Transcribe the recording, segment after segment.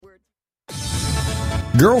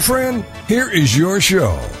Girlfriend, here is your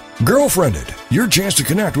show. GirlfriendIT, your chance to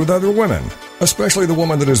connect with other women, especially the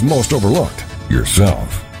woman that is most overlooked,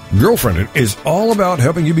 yourself. GirlfriendIT is all about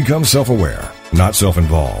helping you become self-aware, not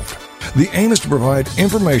self-involved. The aim is to provide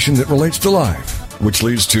information that relates to life, which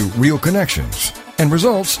leads to real connections and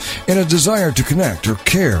results in a desire to connect or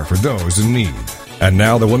care for those in need. And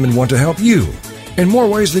now the women want to help you in more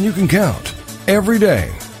ways than you can count, every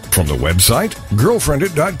day. From the website,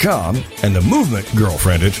 GirlfriendIT.com, and the movement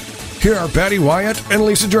GirlfriendIT, here are Patty Wyatt and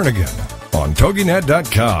Lisa Jernigan on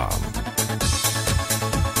TogiNet.com.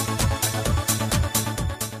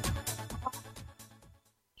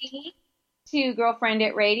 To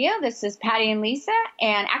GirlfriendIT Radio. This is Patty and Lisa,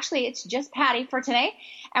 and actually it's just Patty for today.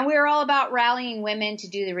 And we're all about rallying women to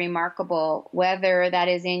do the remarkable, whether that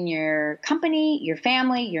is in your company, your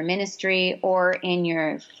family, your ministry, or in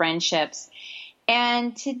your friendships.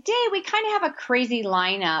 And today we kind of have a crazy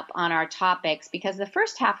lineup on our topics because the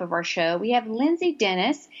first half of our show, we have Lindsay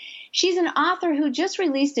Dennis. She's an author who just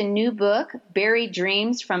released a new book, Buried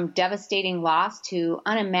Dreams from Devastating Loss to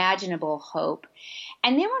Unimaginable Hope.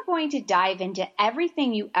 And then we're going to dive into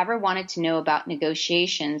everything you ever wanted to know about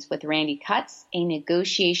negotiations with Randy Kutz, a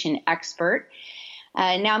negotiation expert.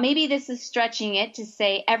 Now, maybe this is stretching it to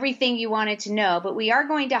say everything you wanted to know, but we are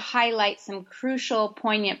going to highlight some crucial,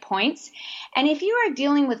 poignant points. And if you are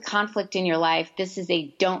dealing with conflict in your life, this is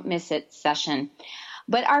a don't miss it session.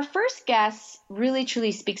 But our first guest really,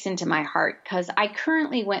 truly speaks into my heart because I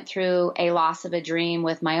currently went through a loss of a dream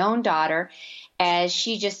with my own daughter as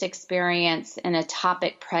she just experienced an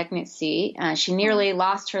ectopic pregnancy. She nearly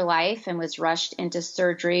lost her life and was rushed into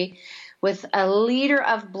surgery with a liter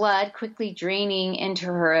of blood quickly draining into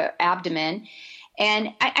her abdomen.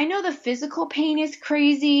 And I know the physical pain is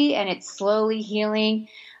crazy and it's slowly healing,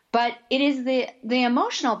 but it is the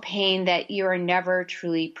emotional pain that you are never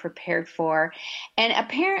truly prepared for. And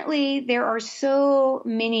apparently there are so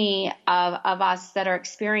many of us that are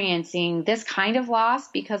experiencing this kind of loss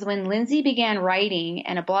because when Lindsay began writing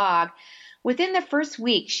in a blog, within the first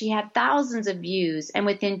week, she had thousands of views, and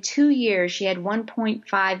within 2 years, she had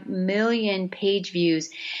 1.5 million page views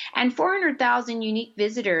and 400,000 unique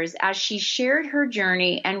visitors as she shared her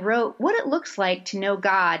journey and wrote what it looks like to know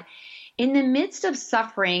God in the midst of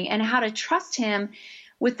suffering and how to trust Him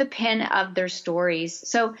with the pen of their stories.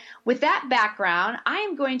 So with that background, I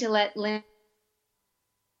am going to let Lynn.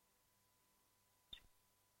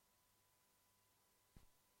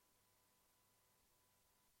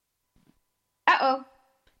 Uh-oh.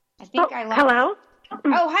 I think I lost. Hello?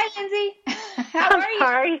 Oh, hi, Lindsay. How are you?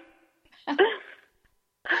 Sorry.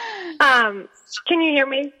 Can you hear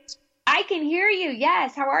me? I can hear you.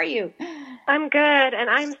 Yes. How are you? I'm good, and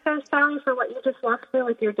I'm so sorry for what you just walked through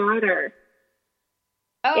with your daughter.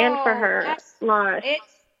 Oh, and for her loss.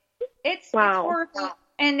 It's wow. horrible.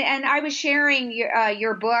 And I was sharing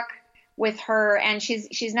your book with her, and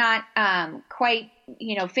she's not quite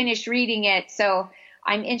finished reading it, so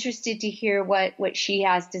I'm interested to hear what she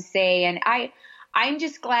has to say. And I'm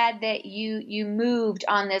just glad that you moved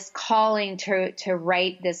on this calling to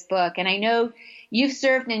write this book. And I know you've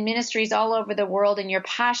served in ministries all over the world, and you're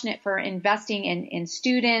passionate for investing in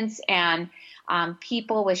students and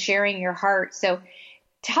people with sharing your heart. So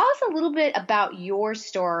tell us a little bit about your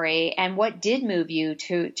story and what did move you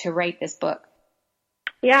to write this book.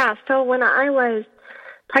 Yeah, so when I was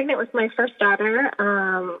pregnant with my first daughter,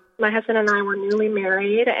 my husband and I were newly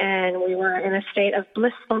married, and we were in a state of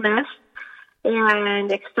blissfulness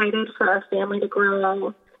and excited for our family to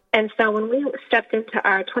grow. And so when we stepped into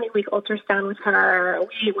our 20-week ultrasound with her,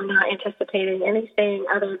 we were not anticipating anything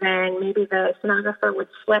other than maybe the sonographer would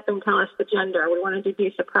slip and tell us the gender. We wanted to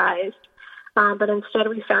be surprised. But instead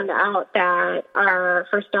we found out that our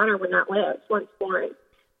first daughter would not live once born.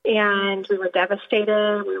 And we were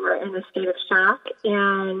devastated. We were in a state of shock.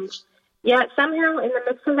 And yet somehow in the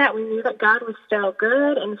midst of that, we knew that God was still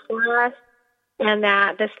good and for us and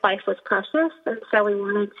that this life was precious. And so we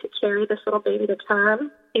wanted to carry this little baby to term,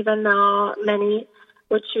 even though many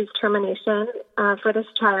would choose termination for this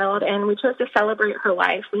child. And we chose to celebrate her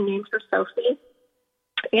life. We named her Sophie.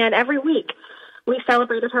 And every week, we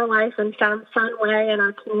celebrated her life in some fun way, and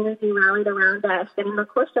our community rallied around us. And in the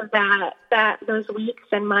course of those weeks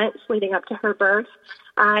and months leading up to her birth,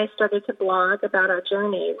 I started to blog about our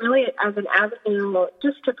journey, really as an avenue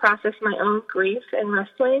just to process my own grief and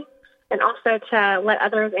wrestling, and also to let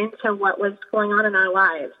others into what was going on in our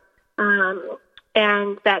lives.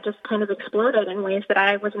 And that just kind of exploded in ways that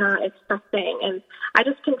I was not expecting. And I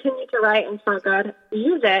just continued to write and saw God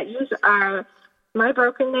use my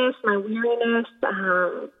brokenness, my weariness,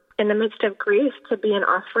 in the midst of grief, to be an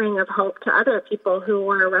offering of hope to other people who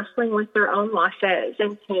were wrestling with their own losses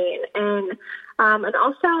and pain. And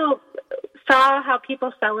also saw how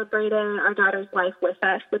people celebrated our daughter's life with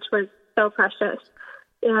us, which was so precious.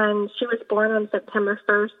 And she was born on September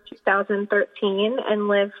 1st, 2013, and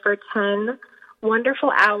lived for 10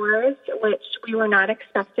 wonderful hours, which we were not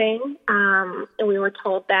expecting. We were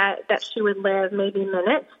told that she would live maybe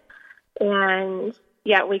minutes, and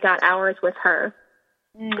yet we got hours with her.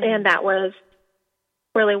 And that was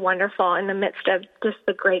really wonderful in the midst of just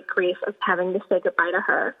the great grief of having to say goodbye to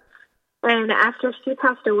her. And after she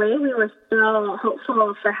passed away, we were still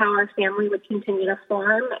hopeful for how our family would continue to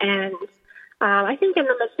form. And I think in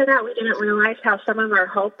the midst of that, we didn't realize how some of our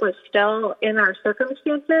hope was still in our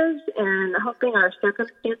circumstances, and hoping our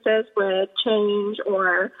circumstances would change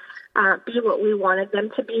or be what we wanted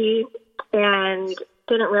them to be, and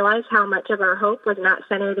didn't realize how much of our hope was not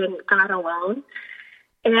centered in God alone.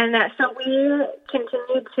 And so we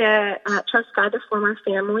continued to trust God to form our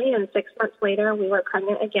family, and 6 months later, we were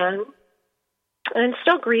pregnant again. And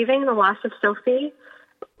still grieving the loss of Sophie,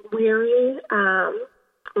 weary.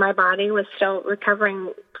 My body was still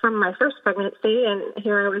recovering from my first pregnancy, and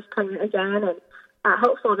here I was pregnant again, and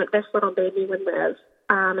hopeful that this little baby would live.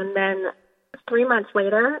 And then 3 months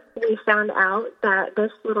later, we found out that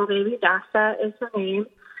this little baby, Dasa is her name,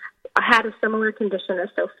 had a similar condition as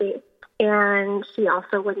Sophie, and she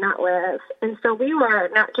also would not live. And so we were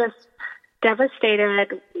not just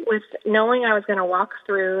devastated with knowing I was going to walk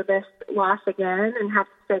through this loss again and have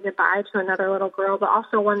to say goodbye to another little girl, but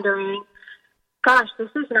also wondering, gosh, this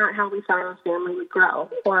is not how we thought our family would grow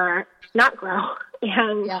or not grow.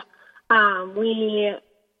 And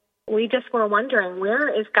we just were wondering, where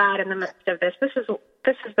is God in the midst of this? This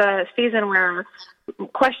is the season where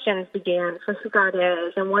questions began for who God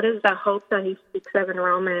is, and what is the hope that he speaks of in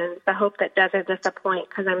Romans, the hope that doesn't disappoint,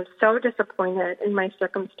 because I'm so disappointed in my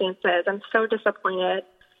circumstances. I'm so disappointed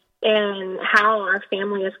in how our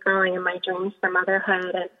family is growing and my dreams for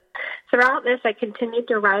motherhood. And throughout this, I continued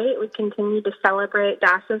to write. We continued to celebrate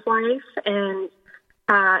Dasa's life and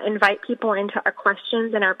invite people into our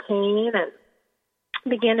questions and our pain, and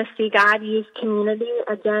began to see God use community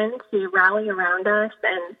again to rally around us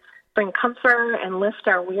and bring comfort and lift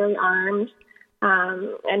our weary arms,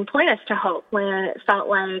 and point us to hope when it felt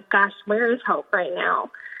like, gosh, where is hope right now?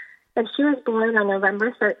 And she was born on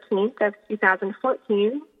November 13th of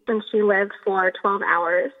 2014, and she lived for 12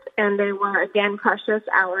 hours. And they were, again, precious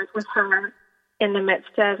hours with her in the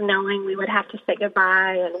midst of knowing we would have to say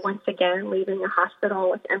goodbye and once again leaving the hospital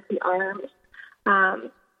with empty arms.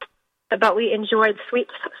 But we enjoyed sweet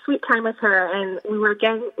time with her, and we were,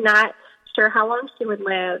 again, not sure how long she would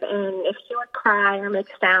live and if she would cry or make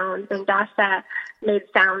sounds. And Dasa made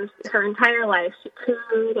sounds her entire life. She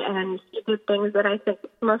cooed, and she did things that I think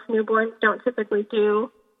most newborns don't typically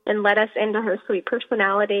do, and let us into her sweet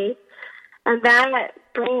personality. And that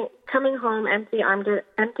coming home empty-armed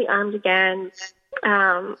again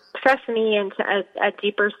thrust me into a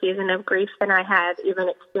deeper season of grief than I had even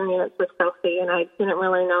experienced with Sophie, and I didn't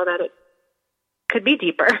really know that it could be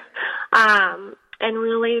deeper, and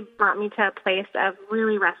really brought me to a place of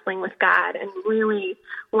really wrestling with God and really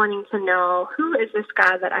wanting to know, who is this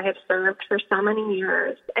God that I have served for so many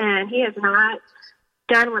years, and he has not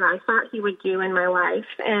done what I thought he would do in my life,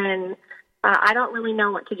 and I don't really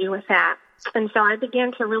know what to do with that. And so I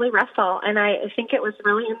began to really wrestle, and I think it was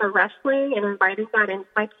really in the wrestling and inviting God into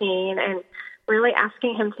my pain and really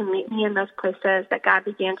asking him to meet me in those places that God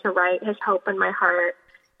began to write his hope in my heart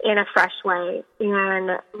in a fresh way,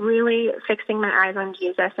 and really fixing my eyes on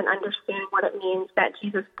Jesus and understanding what it means that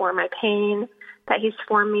Jesus bore my pain, that he's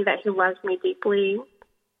for me, that he loves me deeply,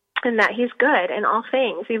 and that he's good in all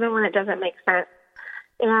things, even when it doesn't make sense.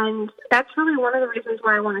 And that's really one of the reasons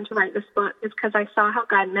why I wanted to write this book, is because I saw how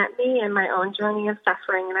God met me in my own journey of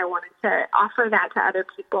suffering, and I wanted to offer that to other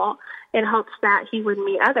people in hopes that he would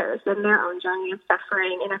meet others in their own journey of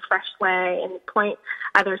suffering in a fresh way and point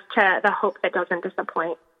others to the hope that doesn't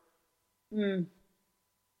disappoint.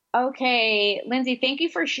 Okay, Lindsay, thank you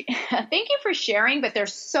for sharing, but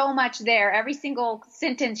there's so much there. Every single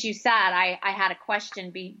sentence you said, I had a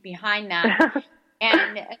question behind that.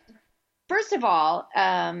 And first of all,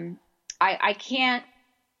 I can't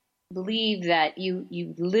believe that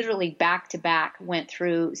you literally back to back went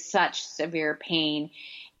through such severe pain.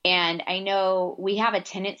 And I know we have a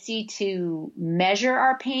tendency to measure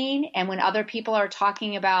our pain, and when other people are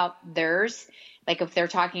talking about theirs, like if they're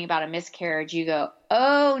talking about a miscarriage, you go,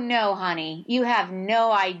 oh no, honey, you have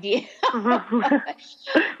no idea.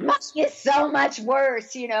 Must get so much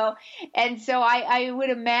worse, you know? And so I would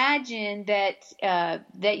imagine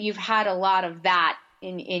that you've had a lot of that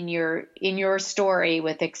in your story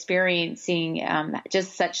with experiencing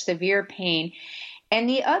just such severe pain. And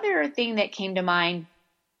the other thing that came to mind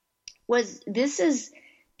was, this is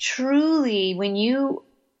truly, when you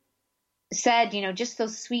said, just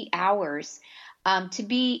those sweet hours, to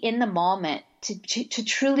be in the moment, to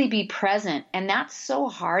truly be present. And that's so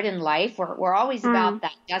hard in life. We're always about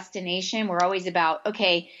that destination. We're always about,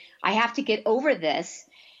 okay, I have to get over this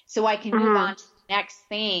so I can move on to the next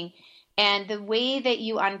thing. And the way that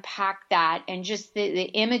you unpack that, and just the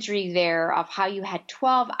imagery there of how you had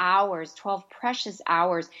 12 precious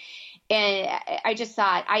hours. And I just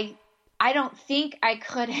thought, I don't think I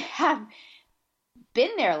could have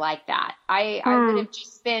been there like that. I would have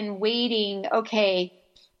just been waiting. Okay,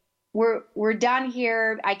 we're done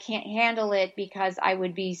here. I can't handle it, because I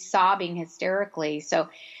would be sobbing hysterically. So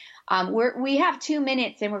we have 2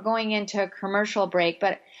 minutes and we're going into a commercial break,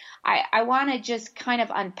 but I want to just kind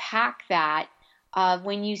of unpack that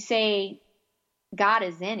when you say God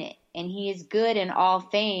is in it and he is good in all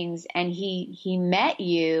things, and he met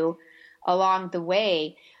you along the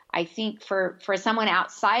way. I think for someone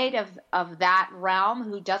outside of that realm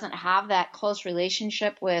who doesn't have that close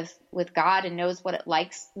relationship with God and knows what it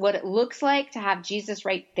looks like to have Jesus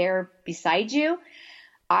right there beside you,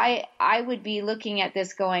 I would be looking at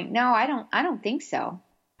this going, no, I don't think so.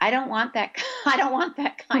 I don't want that. I don't want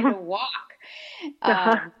that kind of walk.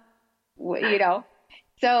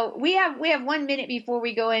 So we have 1 minute before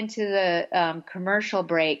we go into the commercial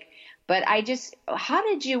break. But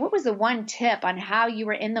what was the one tip on how you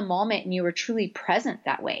were in the moment and you were truly present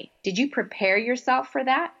that way? Did you prepare yourself for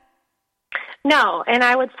that? No, and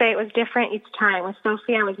I would say it was different each time. With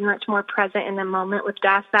Sophie, I was much more present in the moment. With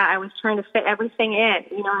Dasa, I was trying to fit everything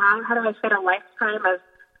in. How do I fit a lifetime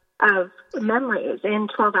of memories in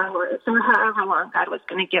 12 hours, or however long God was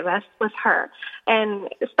going to give us with her? And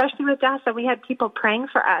especially with Dasa, we had people praying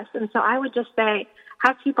for us. And so I would just say,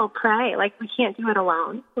 have people pray. Like, we can't do it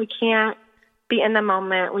alone. We can't be in the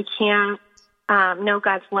moment. We can't know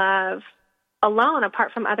God's love alone,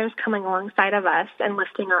 apart from others coming alongside of us and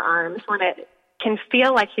lifting our arms when it can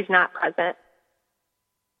feel like he's not present.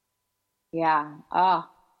 Yeah. Oh,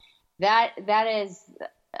 that is,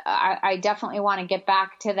 I definitely want to get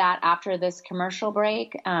back to that after this commercial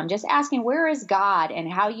break. Just asking, where is God,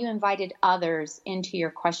 and how you invited others into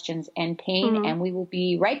your questions and pain. And we will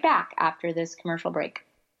be right back after this commercial break.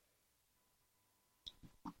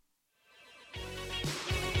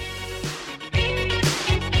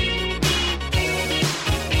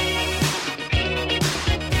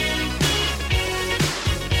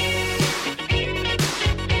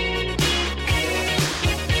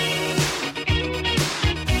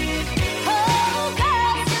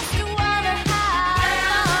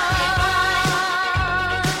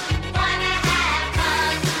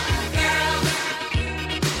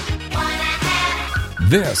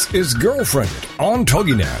 This is GirlfriendIT on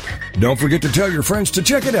TogiNet. Don't forget to tell your friends to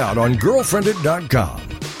check it out on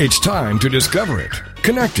GirlfriendIT.com. It's time to discover it,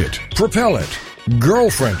 connect it, propel it,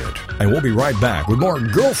 GirlfriendIT. And we'll be right back with more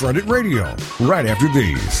GirlfriendIT Radio right after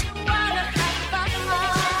these.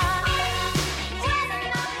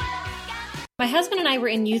 My husband and I were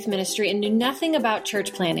in youth ministry and knew nothing about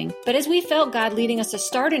church planning. But as we felt God leading us to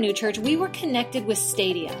start a new church, we were connected with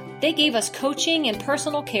Stadia. They gave us coaching and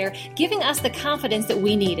personal care, giving us the confidence that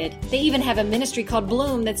we needed. They even have a ministry called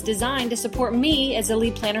Bloom that's designed to support me as a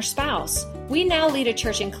lead planner spouse. We now lead a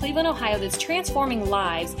church in Cleveland, Ohio that's transforming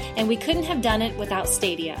lives, and we couldn't have done it without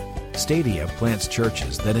Stadia. Stadia plants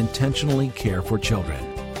churches that intentionally care for children.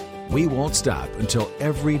 We won't stop until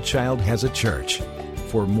every child has a church.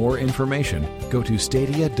 For more information, go to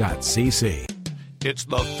stadia.cc. It's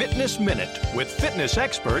the Fitness Minute with fitness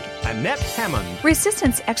expert Annette Hammond.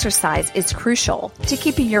 Resistance exercise is crucial to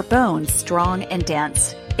keeping your bones strong and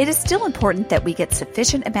dense. It is still important that we get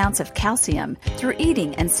sufficient amounts of calcium through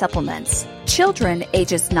eating and supplements. Children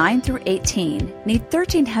ages 9 through 18 need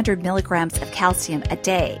 1,300 milligrams of calcium a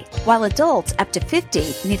day, while adults up to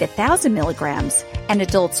 50 need 1,000 milligrams, and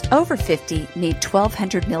adults over 50 need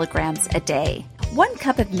 1,200 milligrams a day. 1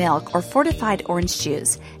 cup of milk or fortified orange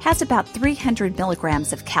juice has about 300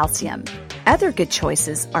 milligrams of calcium. Other good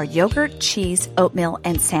choices are yogurt, cheese, oatmeal,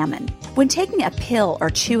 and salmon. When taking a pill or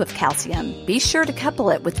chew of calcium, be sure to couple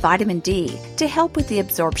it with vitamin D to help with the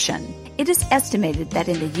absorption. It is estimated that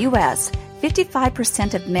in the U.S.,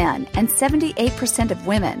 55% of men and 78% of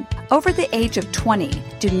women over the age of 20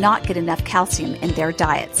 do not get enough calcium in their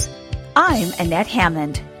diets. I'm Annette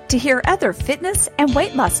Hammond. To hear other fitness and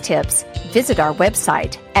weight loss tips, visit our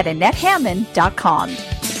website at AnnetteHammond.com.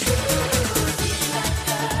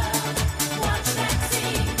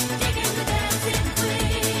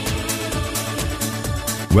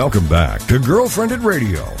 Welcome back to GirlfriendIT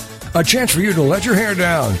Radio, a chance for you to let your hair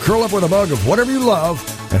down, curl up with a mug of whatever you love,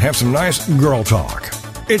 and have some nice girl talk.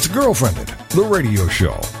 It's GirlfriendIT, the radio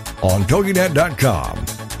show, on TogiNet.com.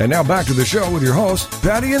 And now back to the show with your hosts,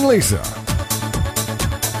 Patty and Lisa.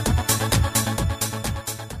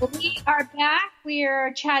 We are back. We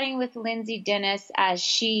are chatting with Lindsay Dennis as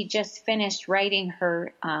she just finished writing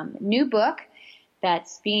her new book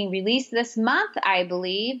that's being released this month, I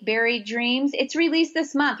believe, Buried Dreams. It's released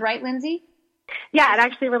this month, right, Lindsay? Yeah, it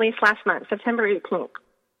actually released last month, September 18th.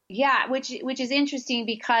 Yeah, which is interesting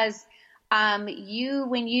because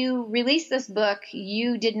when you released this book,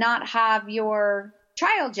 you did not have your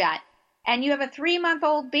child yet, and you have a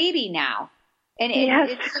 3-month-old baby now. And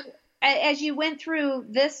as you went through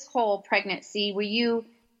this whole pregnancy, were you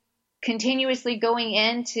continuously going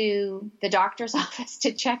into the doctor's office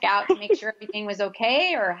to check out to make sure everything was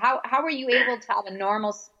okay, or how were you able to have a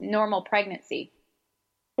normal pregnancy?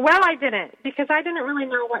 Well, I didn't, because I didn't really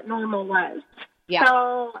know what normal was. Yeah.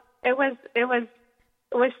 So it was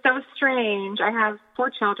so strange. I have 4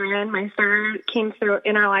 children. My third came through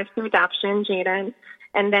in our lives through adoption, Jaden,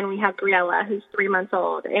 and then we have Briella, who's 3 months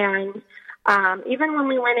old. And even when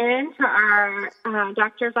we went into our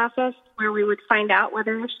doctor's office where we would find out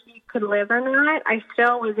whether she could live or not, I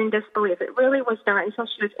still was in disbelief. It really was not until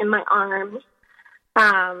she was in my arms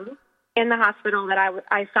in the hospital that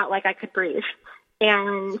I felt like I could breathe.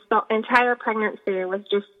 And the entire pregnancy was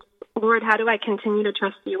just, Lord, how do I continue to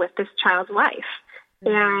trust you with this child's life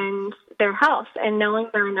and their health, and knowing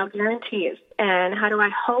there are no guarantees? And how do I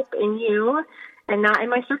hope in you and not in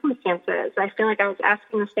my circumstances? I feel like I was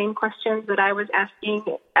asking the same questions that I was asking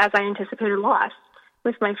as I anticipated loss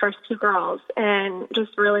with my first 2 girls, and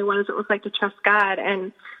just really what does it look like to trust God?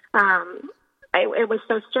 And it was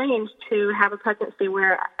so strange to have a pregnancy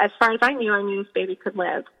where, as far as I knew this baby could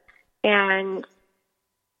live. And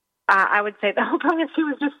I would say the whole pregnancy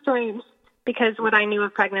was just strange because what I knew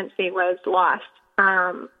of pregnancy was lost. So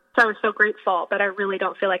I was so grateful, but I really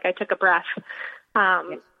don't feel like I took a breath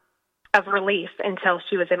of relief until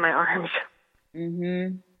she was in my arms.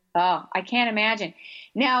 Mm-hmm. Oh, I can't imagine.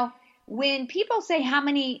 Now, when people say how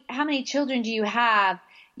many children do you have,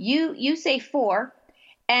 you say 4,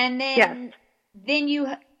 and then you,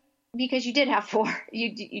 because you did have 4,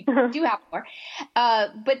 you do have 4,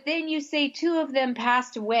 but then you say 2 of them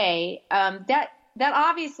passed away. That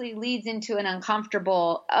obviously leads into an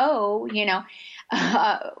uncomfortable,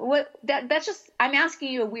 that's just, I'm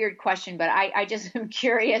asking you a weird question, but I just am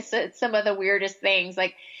curious at some of the weirdest things.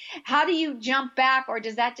 Like, how do you jump back, or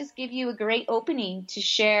does that just give you a great opening to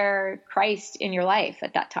share Christ in your life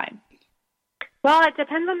at that time? Well, it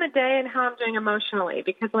depends on the day and how I'm doing emotionally,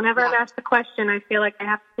 because whenever I'm asked the question, I feel like I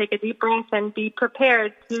have to take a deep breath and be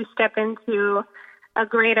prepared to step into a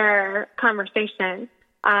greater conversation.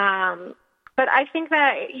 But I think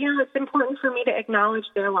that, it's important for me to acknowledge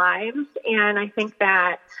their lives. And I think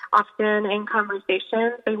that often in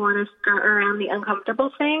conversations, they want to skirt around the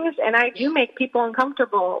uncomfortable things. And I do make people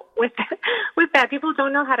uncomfortable with that. People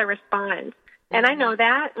don't know how to respond. And I know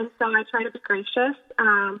that. And so I try to be gracious.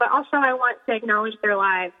 But also I want to acknowledge their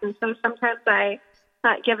lives. And so sometimes I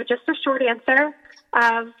give just a short answer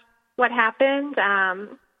of what happened.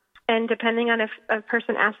 And depending on if a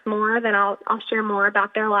person asks more, then I'll share more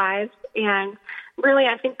about their lives. And really,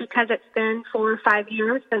 I think because it's been 4 or 5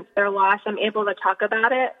 years since their loss, I'm able to talk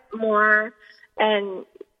about it more and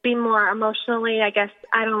be more emotionally, I guess,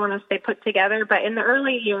 I don't want to say put together, but in the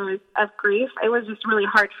early years of grief, it was just really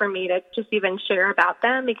hard for me to just even share about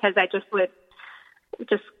them, because I just would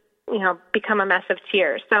become a mess of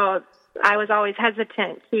tears. So I was always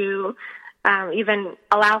hesitant to even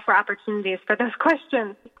allow for opportunities for those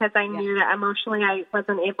questions, because I knew that emotionally I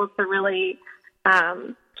wasn't able to really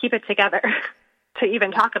keep it together to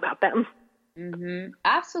even talk about them. Mm-hmm.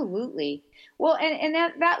 Absolutely. Well, and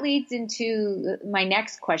that leads into my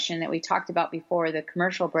next question that we talked about before the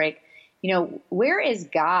commercial break. Where is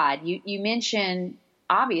God? You mentioned,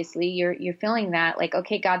 obviously, you're feeling that, like,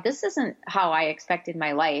 okay, God, this isn't how I expected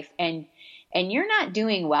my life, and you're not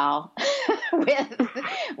doing well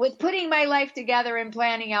with putting my life together and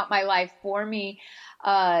planning out my life for me.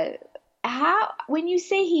 When you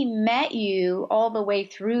say He met you all the way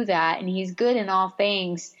through that, and He's good in all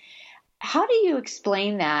things, how do you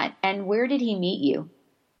explain that, and where did He meet you?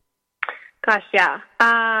 Gosh, yeah.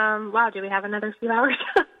 Wow, do we have another few hours?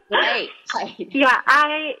 Right. Yeah,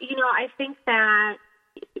 I think that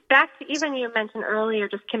back to even you mentioned earlier,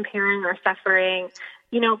 just comparing our suffering,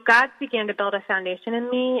 God began to build a foundation in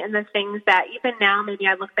me, and the things that even now maybe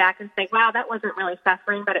I look back and say, wow, that wasn't really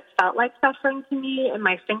suffering, but it felt like suffering to me in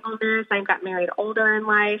my singleness. I got married older in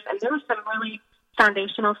life, and there were some really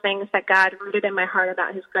foundational things that God rooted in my heart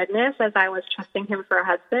about his goodness as I was trusting him for a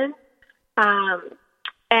husband.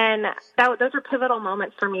 And those are pivotal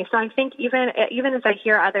moments for me. So I think even as I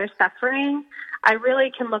hear others suffering, I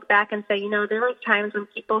really can look back and say, there were times when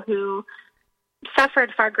people who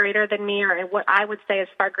suffered far greater than me, or what I would say is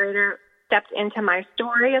far greater, stepped into my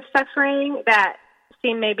story of suffering that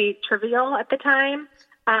seemed maybe trivial at the time,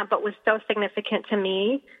 but was so significant to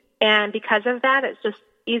me. And because of that, it's just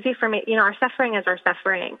easy for me. Our suffering is our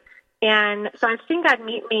suffering. And so I've seen God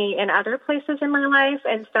meet me in other places in my life.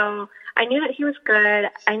 And so I knew that he was good.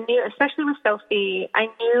 I knew, especially with Sophie, I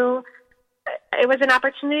knew it was an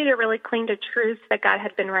opportunity to really cling to truths that God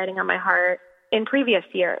had been writing on my heart in previous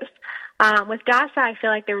years. With Dasa, I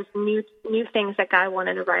feel like there was new things that God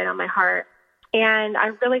wanted to write on my heart. And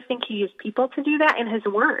I really think he used people to do that in his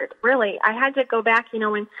word, really. I had to go back,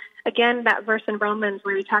 when, again, that verse in Romans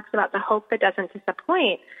where he talks about the hope that doesn't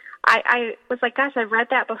disappoint. I was like, gosh, I've read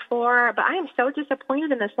that before, but I am so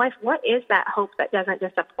disappointed in this life. What is that hope that doesn't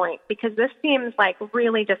disappoint? Because this seems like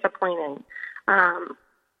really disappointing.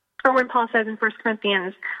 Or when Paul says in 1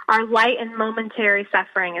 Corinthians, our light and momentary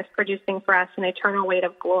suffering is producing for us an eternal weight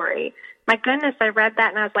of glory. My goodness, I read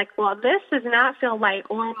that and I was like, well, this does not feel light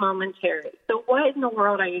or momentary. So what in the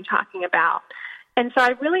world are you talking about? And so I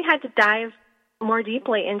really had to dive more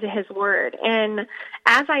deeply into his word. And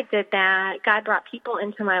as I did that, God brought people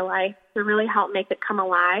into my life to really help make it come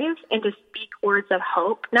alive and to speak words of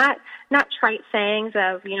hope, not trite sayings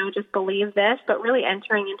of, just believe this, but really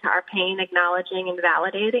entering into our pain, acknowledging and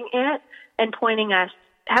validating it and pointing us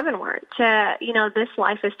heavenward to, this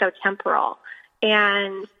life is so temporal.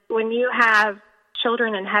 And when you have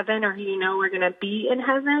children in heaven, or we're going to be in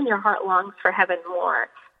heaven, your heart longs for heaven more.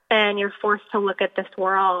 And you're forced to look at this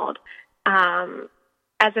world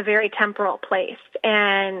as a very temporal place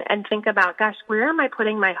and think about, gosh, where am I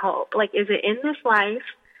putting my hope? Like, is it in this life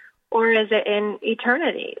or is it in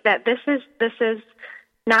eternity? That this is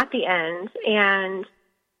not the end, and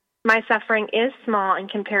my suffering is small in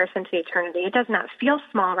comparison to eternity. It does not feel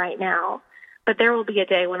small right now, but there will be a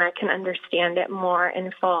day when I can understand it more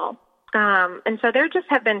in full. And so there just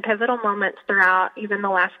have been pivotal moments throughout even the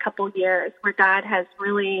last couple years where God has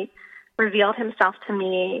really revealed himself to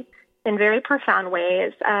me in very profound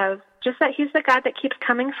ways of just that he's the God that keeps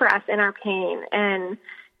coming for us in our pain. And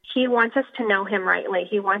he wants us to know him rightly.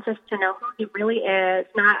 He wants us to know who he really is,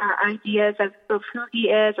 not our ideas of who he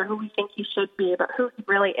is or who we think he should be, but who he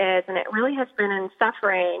really is. And it really has been in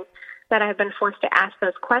suffering that I've been forced to ask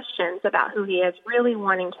those questions about who he is, really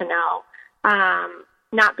wanting to know,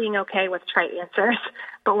 not being okay with trite answers,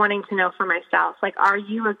 but wanting to know for myself, like, are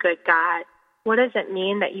you a good God? What does it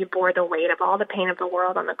mean that you bore the weight of all the pain of the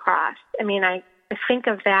world on the cross? I mean, I think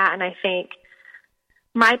of that and I think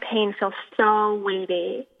my pain feels so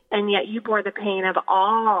weighty, and yet you bore the pain of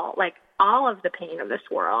all of the pain of this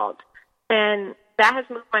world. And that has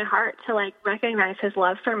moved my heart to recognize his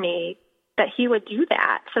love for me, that he would do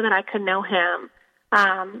that so that I could know him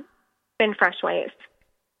in fresh ways.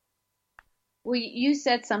 Well, you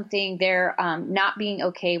said something there, not being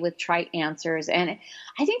okay with trite answers. And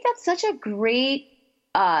I think that's such a great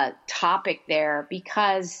topic there,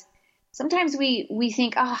 because sometimes we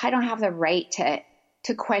think, oh, I don't have the right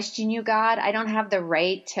to question you, God. I don't have the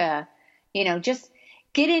right to, just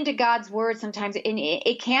get into God's word sometimes. And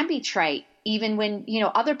it can be trite, even when,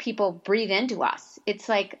 other people breathe into us. It's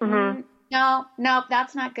like, no,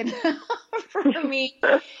 that's not good for me.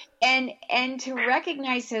 And to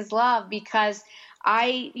recognize his love, because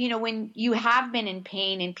when you have been in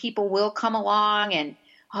pain and people will come along and,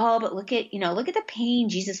 oh, but look at the pain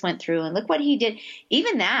Jesus went through and look what he did.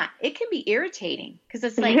 Even that, it can be irritating, because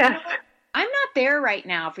it's like, I'm not there right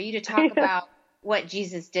now for you to talk about what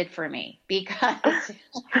Jesus did for me, because I'm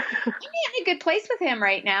in a good place with him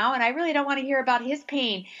right now, and I really don't want to hear about his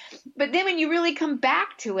pain. But then when you really come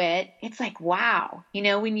back to it, it's like, wow,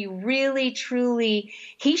 when you really, truly,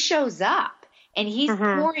 he shows up and he's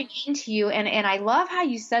pouring into you. And I love how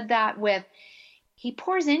you said that with, he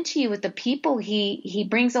pours into you with the people he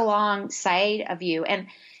brings alongside of you. And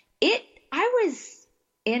I was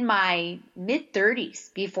in my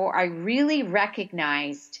mid-30s before I really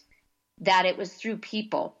recognized that it was through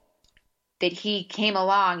people that he came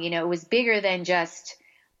along. It was bigger than just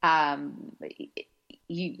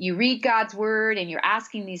you read God's word and you're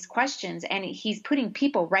asking these questions, and he's putting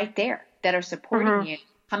people right there that are supporting you,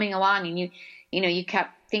 coming along, and you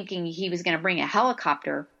kept thinking he was going to bring a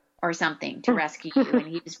helicopter or something to rescue you, and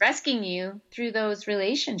he was rescuing you through those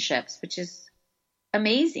relationships, which is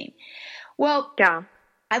amazing. Well, yeah.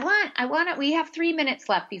 We have 3 minutes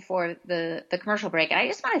left before the commercial break. And I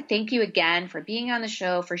just want to thank you again for being on the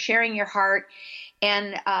show, for sharing your heart.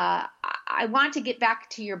 And I want to get back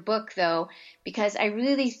to your book, though, because I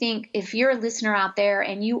really think if you're a listener out there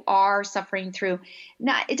and you are suffering through,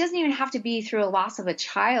 it doesn't even have to be through a loss of a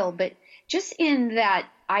child, but just in that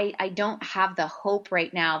I don't have the hope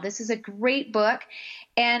right now. This is a great book.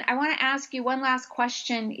 And I want to ask you one last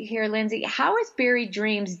question here, Lindsay. How is Buried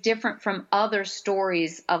Dreams different from other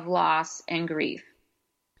stories of loss and grief?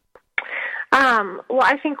 Well,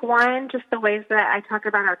 I think one, just the ways that I talk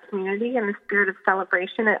about our community and the spirit of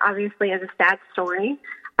celebration. It obviously is a sad story,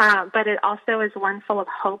 but it also is one full of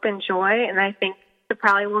hope and joy. And I think it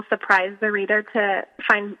probably will surprise the reader to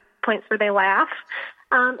find points where they laugh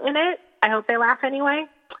in it. I hope they laugh anyway,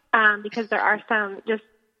 because there are some just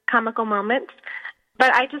comical moments.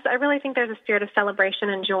 But I really think there's a spirit of celebration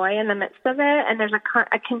and joy in the midst of it, and there's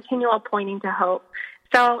a continual pointing to hope.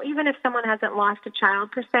 So even if someone hasn't lost a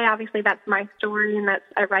child per se, obviously that's my story, and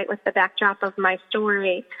I write with the backdrop of my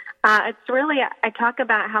story. It's really, I talk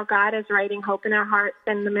about how God is writing hope in our hearts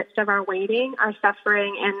in the midst of our waiting, our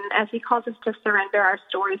suffering, and as He calls us to surrender our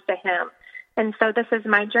stories to Him. And so this is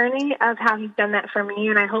my journey of how He's done that for me,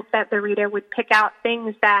 and I hope that the reader would pick out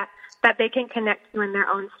things that they can connect to in their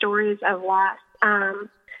own stories of loss.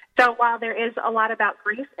 So while there is a lot about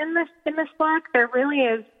grief in this book, there really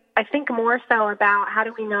is, I think, more so about how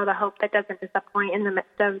do we know the hope that doesn't disappoint in the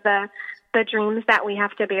midst of the dreams that we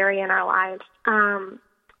have to bury in our lives,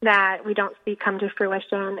 that we don't see come to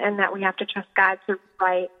fruition, and that we have to trust God to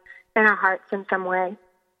write in our hearts in some way.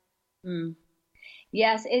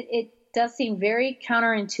 Yes, it does seem very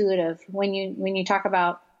counterintuitive when you talk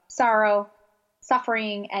about sorrow,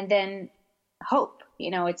 suffering, and then hope.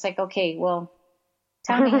 It's like, okay, well,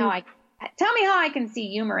 tell me how I can see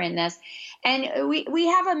humor in this. And we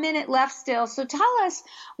have a minute left still. So tell us,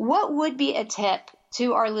 what would be a tip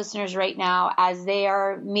to our listeners right now as they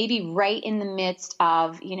are maybe right in the midst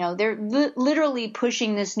of, they're literally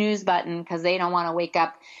pushing the snooze button because they don't want to wake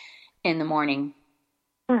up in the morning?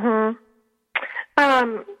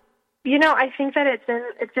 I think that it's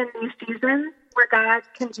in these seasons where God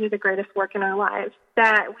can do the greatest work in our lives,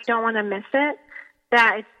 that we don't want to miss it,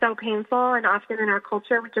 that it's so painful, and often in our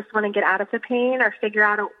culture we just want to get out of the pain or figure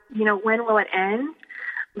out, when will it end?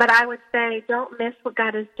 But I would say don't miss what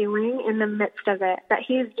God is doing in the midst of it, that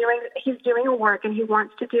He's doing a work, and He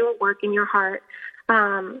wants to do a work in your heart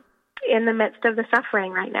in the midst of the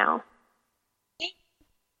suffering right now.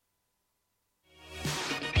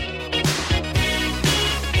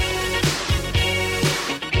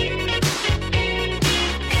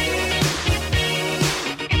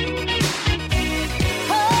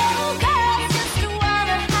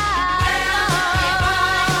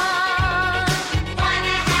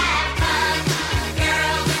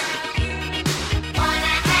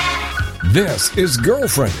 This is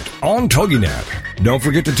GirlfriendIT on TogiNet. Don't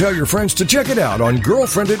forget to tell your friends to check it out on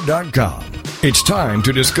GirlfriendIT.com. It's time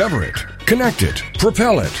to discover it, connect it,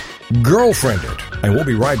 propel it, GirlfriendIT. And we'll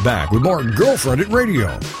be right back with more GirlfriendIT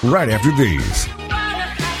Radio right after these.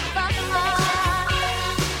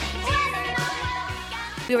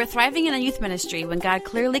 We were thriving in a youth ministry when God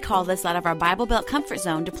clearly called us out of our Bible-Belt comfort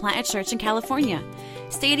zone to plant a church in California.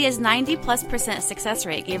 Stadia's 90+% success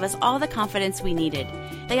rate gave us all the confidence we needed.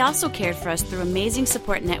 They also cared for us through amazing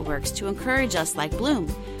support networks to encourage us, like Bloom,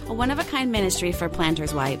 a one-of-a-kind ministry for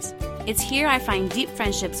planters' wives. It's here I find deep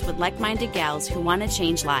friendships with like-minded gals who want to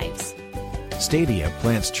change lives. Stadia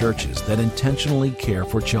plants churches that intentionally care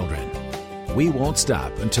for children. We won't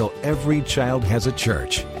stop until every child has a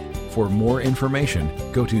church. For more information,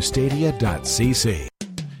 go to stadia.cc.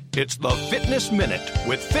 It's the Fitness Minute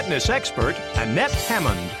with fitness expert Annette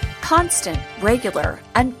Hammond. Constant, regular,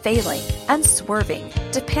 unfailing, unswerving,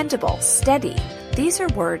 dependable, steady. These are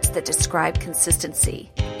words that describe consistency.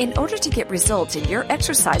 In order to get results in your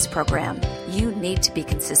exercise program, you need to be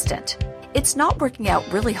consistent. It's not working out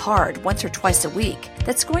really hard once or twice a week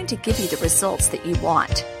that's going to give you the results that you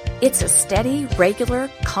want. It's a steady, regular,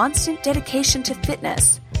 constant dedication to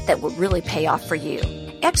fitness that will really pay off for you.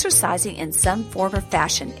 Exercising in some form or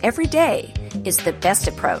fashion every day is the best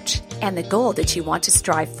approach and the goal that you want to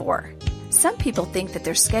strive for. Some people think that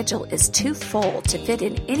their schedule is too full to fit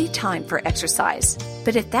in any time for exercise.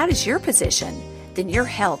 But if that is your position, then your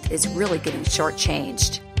health is really getting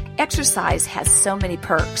shortchanged. Exercise has so many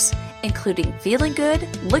perks, including feeling good,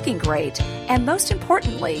 looking great, and most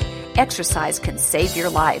importantly, exercise can save your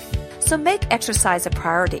life. So make exercise a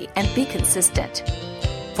priority and be consistent.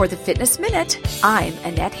 For the Fitness Minute, I'm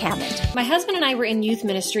Annette Hammond. My husband and I were in youth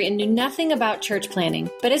ministry and knew nothing about church planning.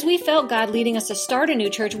 But as we felt God leading us to start a new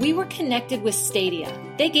church, we were connected with Stadia.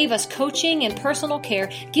 They gave us coaching and personal care,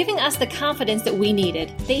 giving us the confidence that we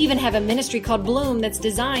needed. They even have a ministry called Bloom that's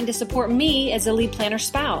designed to support me as a lead planner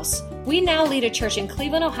spouse. We now lead a church in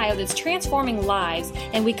Cleveland, Ohio that's transforming lives,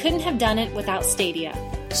 and we couldn't have done it without Stadia.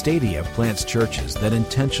 Stadia plants churches that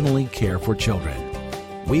intentionally care for children.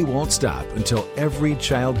 We won't stop until every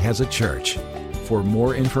child has a church. For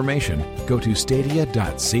more information, go to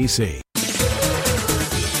stadia.cc.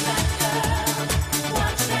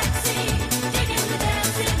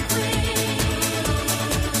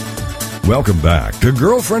 Welcome back to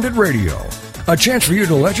GirlfriendIT Radio, a chance for you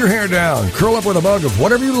to let your hair down, curl up with a mug of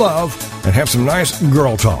whatever you love, and have some nice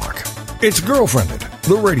girl talk. It's GirlfriendIT,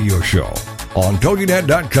 the radio show, on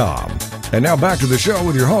TogiNet.com. And now back to the show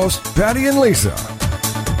with your hosts, Patty and Lisa.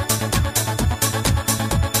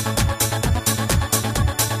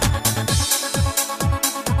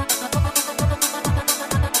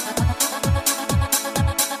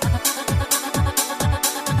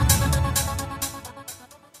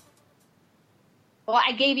 Well,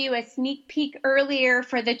 I gave you a sneak peek earlier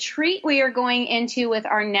for the treat we are going into with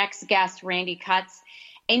our next guest, Randy Kutz,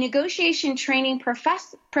 a negotiation training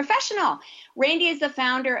professional. Randy is the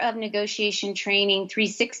founder of Negotiation Training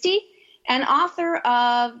 360 and author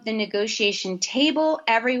of The Negotiation Table,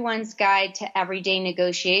 Everyone's Guide to Everyday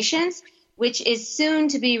Negotiations, which is soon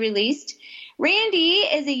to be released. Randy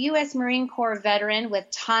is a U.S. Marine Corps veteran with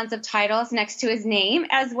tons of titles next to his name,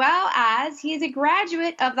 as well as he is a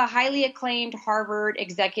graduate of the highly acclaimed Harvard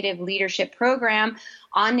Executive Leadership Program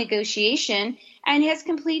on Negotiation and has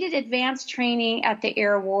completed advanced training at the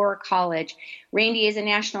Air War College. Randy is a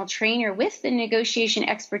national trainer with the Negotiation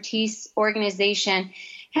Expertise Organization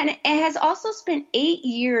and has also spent 8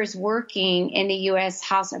 years working in the U.S.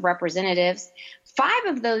 House of Representatives. 5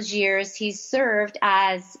 of those years, he served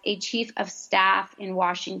as a chief of staff in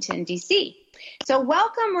Washington, D.C. So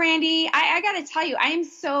welcome, Randy. I got to tell you, I am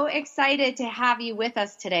so excited to have you with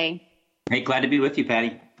us today. Hey, glad to be with you,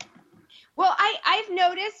 Patty. Well, I've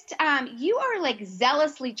noticed you are like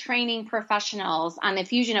zealously training professionals on the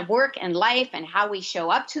fusion of work and life and how we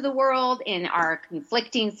show up to the world in our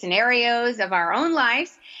conflicting scenarios of our own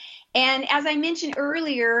lives. And as I mentioned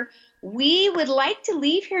earlier, we would like to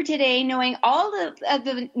leave here today knowing all of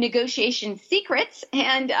the negotiation secrets.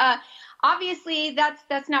 And obviously,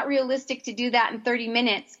 that's not realistic to do that in 30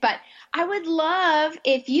 minutes. But I would love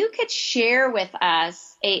if you could share with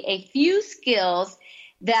us a few skills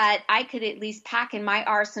that I could at least pack in my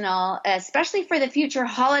arsenal, especially for the future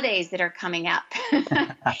holidays that are coming up.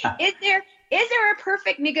 Is there a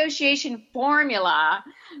perfect negotiation formula?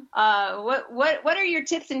 What are your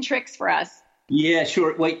tips and tricks for us? Yeah,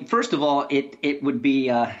 sure. Well, first of all, it would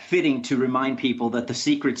be fitting to remind people that the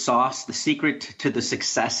secret sauce, the secret to the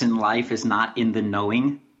success in life is not in the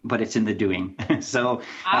knowing, but it's in the doing. So,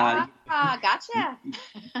 gotcha.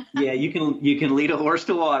 Yeah, you can lead a horse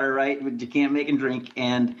to water, right? But you can't make him drink.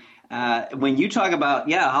 And when you talk about,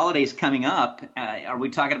 holidays coming up, are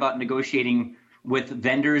we talking about negotiating with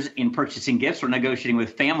vendors in purchasing gifts or negotiating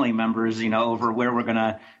with family members, over where we're going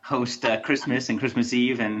to host Christmas and Christmas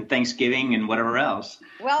Eve and Thanksgiving and whatever else?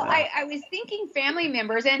 Well, I was thinking family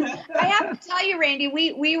members, and I have to tell you, Randy,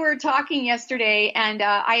 we were talking yesterday, and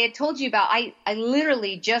I had told you about I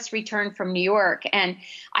literally just returned from New York, and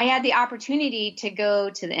I had the opportunity to go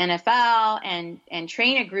to the NFL and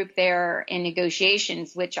train a group there in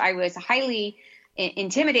negotiations, which I was highly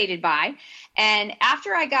intimidated by. And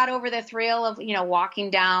after I got over the thrill of, walking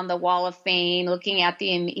down the Wall of Fame, looking at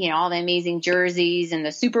the, all the amazing jerseys and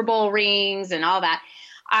the Super Bowl rings and all that,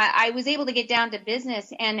 I was able to get down to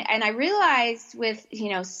business. And I realized with,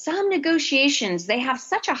 some negotiations, they have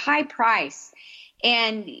such a high price.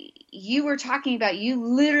 And you were talking about, you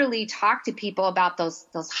literally talk to people about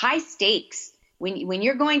those high stakes. When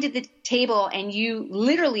you're going to the table and you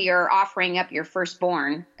literally are offering up your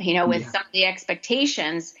firstborn, with some of the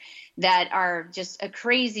expectations that are just a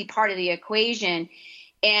crazy part of the equation.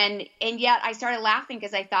 And yet I started laughing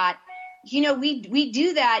because I thought, we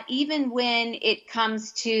do that even when it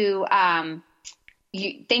comes to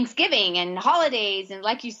Thanksgiving and holidays. And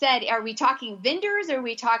like you said, are we talking vendors or are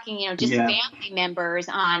we talking, just family members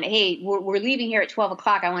on, hey, we're leaving here at 12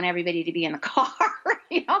 o'clock. I want everybody to be in the car,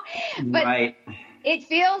 But right. It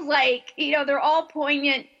feels like, they're all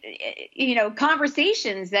poignant,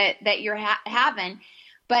 conversations that you're having.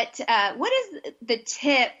 But what is the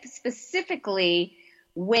tip specifically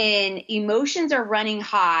when emotions are running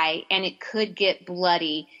high and it could get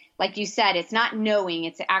bloody? Like you said, it's not knowing,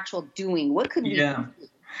 it's actual doing. What could we do?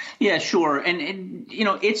 Yeah, sure. And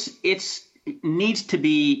it needs to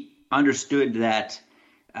be understood that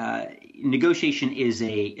negotiation is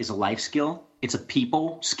a life skill. It's a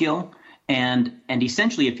people skill. And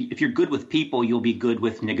essentially, if you're good with people, you'll be good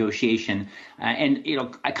with negotiation. And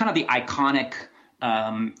kind of the iconic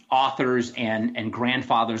authors and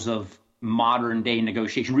grandfathers of modern day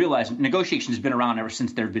negotiation realize negotiation has been around ever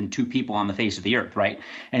since there have been two people on the face of the earth, right?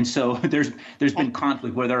 And so there's been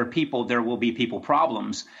conflict. Where there are people, there will be people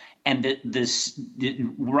problems. And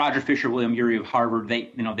Roger Fisher, William Ury of Harvard,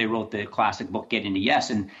 they wrote the classic book Get Into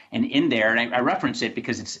Yes, and in there, and I reference it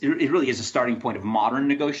because it really is a starting point of modern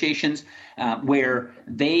negotiations, where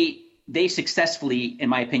they successfully, in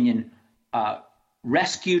my opinion,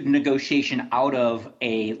 rescued negotiation out of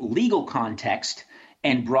a legal context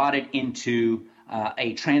and brought it into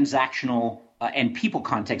a transactional and people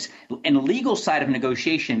context. And the legal side of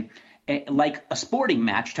negotiation, like a sporting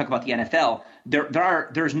match, talk about the NFL,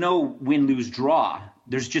 there's no win, lose, draw.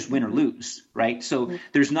 There's just win or lose, right? So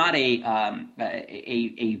there's not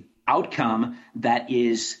a outcome that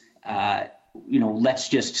is let's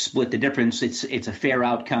just split the difference. It's a fair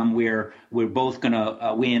outcome where we're both going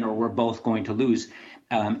to win or we're both going to lose.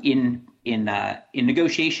 In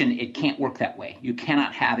negotiation, it can't work that way. You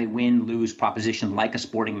cannot have a win-lose proposition like a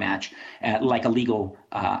sporting match, like a legal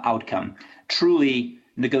outcome. Truly,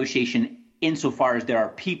 negotiation, insofar as there are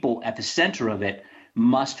people at the center of it,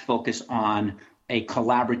 must focus on a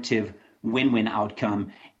collaborative win-win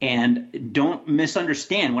outcome. And don't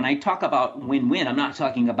misunderstand, when I talk about win-win, I'm not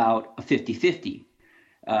talking about a 50-50.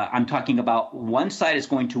 I'm talking about one side is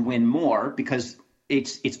going to win more because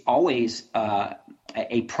it's always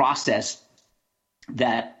a process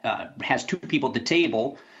that has two people at the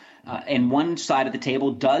table, and one side of the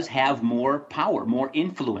table does have more power, more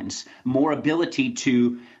influence, more ability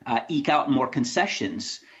to eke out more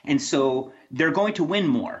concessions. And so they're going to win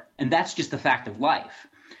more. And that's just the fact of life.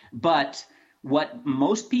 But what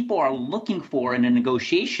most people are looking for in a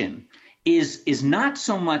negotiation is not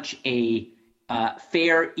so much a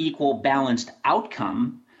fair, equal, balanced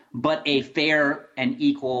outcome, but a fair and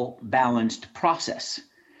equal, balanced process.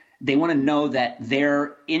 They want to know that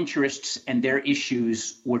their interests and their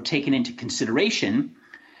issues were taken into consideration,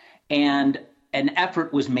 and an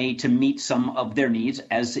effort was made to meet some of their needs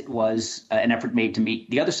as it was an effort made to meet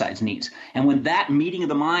the other side's needs. And when that meeting of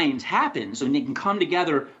the minds happens, when they can come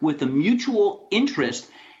together with a mutual interest,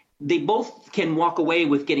 they both can walk away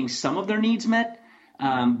with getting some of their needs met,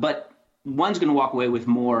 but one's going to walk away with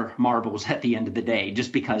more marbles at the end of the day,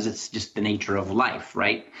 just because it's just the nature of life,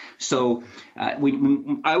 right? So I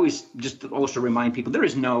always just also remind people there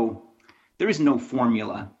is no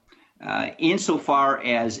formula. Insofar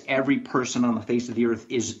as every person on the face of the earth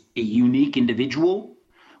is a unique individual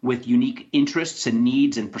with unique interests and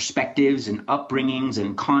needs and perspectives and upbringings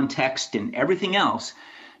and context and everything else,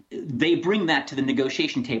 they bring that to the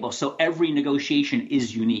negotiation table. So every negotiation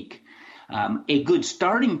is unique. A good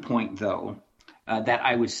starting point, though, that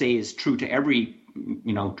I would say is true to every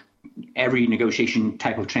negotiation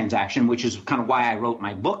type of transaction, which is kind of why I wrote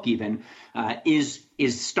my book even, is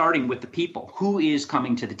starting with the people. Who is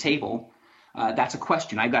coming to the table? That's a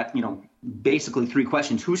question. I got, basically three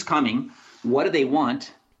questions. Who's coming? What do they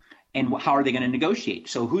want? And how are they going to negotiate?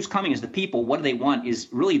 So who's coming is the people. What do they want is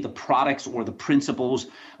really the products or the principles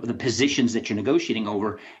or the positions that you're negotiating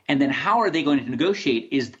over. And then how are they going to negotiate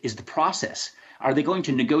is the process. Are they going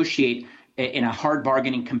to negotiate in a hard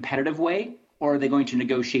bargaining competitive way, or are they going to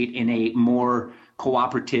negotiate in a more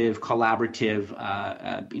cooperative, collaborative,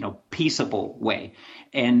 peaceable way?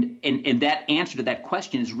 And that answer to that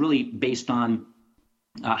question is really based on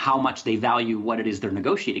how much they value what it is they're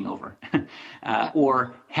negotiating over.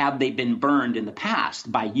 Or have they been burned in the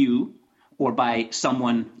past by you or by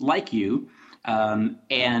someone like you, and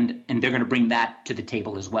they're going to bring that to the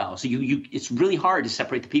table as well. So it's really hard to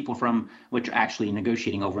separate the people from what you're actually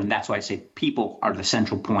negotiating over, and that's why I say people are the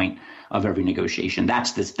central point of every negotiation.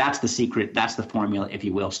 That's the secret. That's the formula, if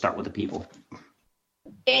you will. Start with the people.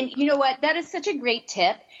 And you know what? That is such a great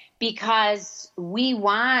tip, because we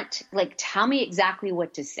want, tell me exactly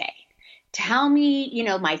what to say. Tell me,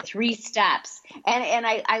 my 3 steps. And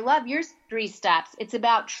I love your 3 steps. It's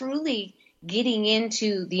about truly getting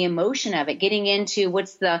into the emotion of it, getting into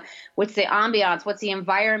what's the ambiance, what's the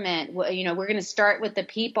environment. We're going to start with the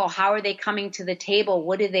people. How are they coming to the table?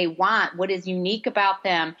 What do they want? What is unique about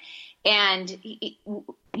them? And,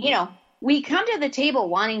 we come to the table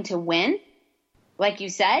wanting to win, like you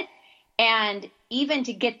said, and even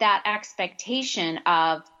to get that expectation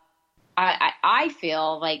of, I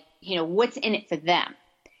feel like, what's in it for them.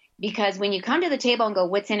 Because when you come to the table and go,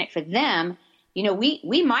 what's in it for them,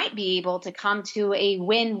 we might be able to come to a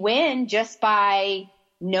win-win just by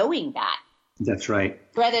knowing that. That's right.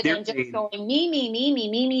 Rather than just going,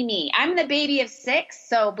 me. I'm the baby of 6,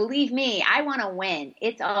 so believe me, I want to win.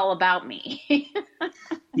 It's all about me.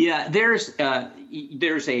 Yeah, there's a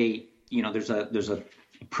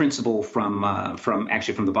principle from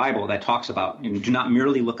the Bible that talks about, do not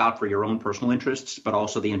merely look out for your own personal interests, but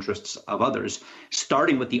also the interests of others.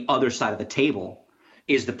 Starting with the other side of the table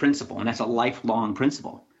is the principle, and that's a lifelong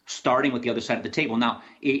principle. Starting with the other side of the table. Now,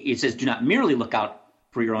 it says do not merely look out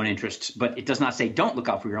for your own interests, but it does not say don't look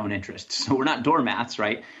out for your own interests. So we're not doormats,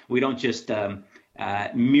 right? We don't just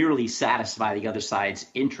merely satisfy the other side's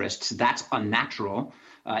interests. That's unnatural.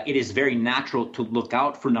 It is very natural to look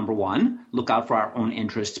out for, number one, look out for our own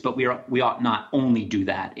interests, but we ought not only do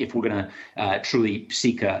that if we're going to truly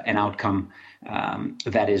seek an outcome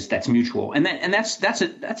that's mutual. And that's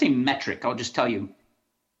a metric. I'll just tell you,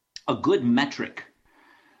 a good metric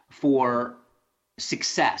for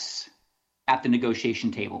success at the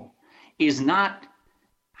negotiation table is not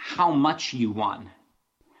how much you won,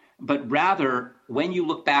 but rather when you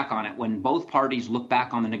look back on it, when both parties look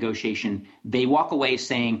back on the negotiation, they walk away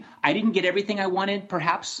saying, I didn't get everything I wanted,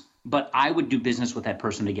 perhaps, but I would do business with that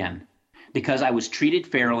person again because I was treated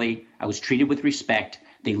fairly, I was treated with respect,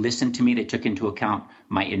 they listened to me, they took into account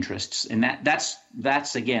my interests. And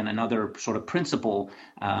that's again, another sort of principle,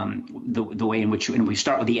 the way in which when we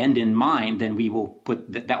start with the end in mind, then we will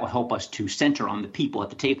that will help us to center on the people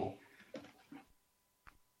at the table.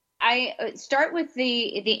 I start with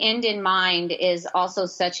the end in mind is also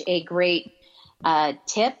such a great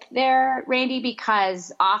tip there, Randy,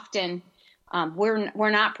 because often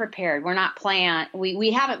we're not prepared. We're not planned.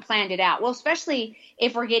 We haven't planned it out. Well, especially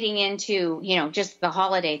if we're getting into, just the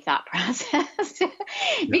holiday thought process,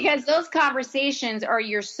 because those conversations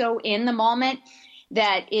you're so in the moment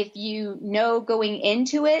that if you know going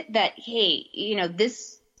into it that, hey,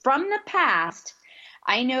 this from the past,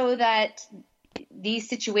 I know that these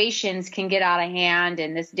situations can get out of hand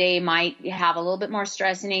and this day might have a little bit more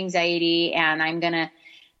stress and anxiety, and I'm going to,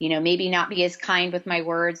 maybe not be as kind with my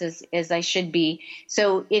words as I should be.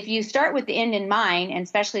 So if you start with the end in mind, and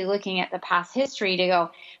especially looking at the past history to go,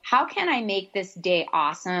 how can I make this day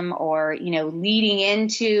awesome? Or, leading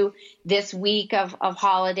into this week of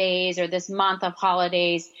holidays or this month of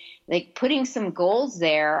holidays, like putting some goals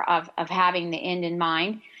there of having the end in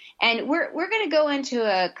mind. And we're going to go into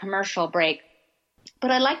a commercial break, but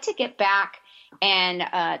I'd like to get back and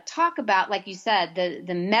talk about, like you said,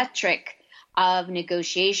 the metric of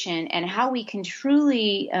negotiation and how we can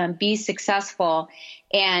truly be successful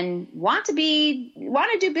and want to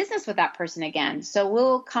do business with that person again. So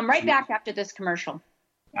we'll come right back after this commercial.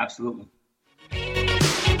 Absolutely.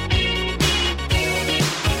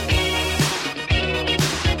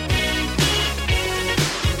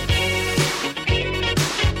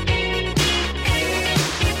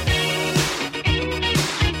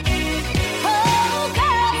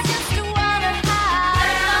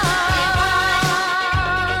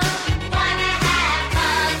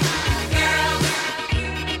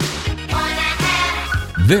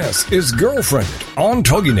 This is GirlfriendIT on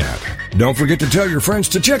TogiNet. Don't forget to tell your friends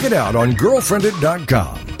to check it out on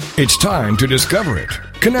GirlfriendIT.com. It's time to discover it,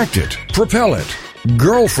 connect it, propel it,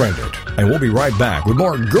 GirlfriendIT. And we'll be right back with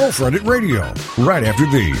more GirlfriendIT Radio right after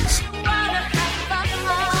these.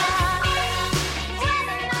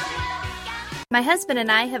 My husband and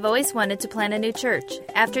I have always wanted to plant a new church.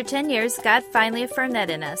 After 10 years, God finally affirmed that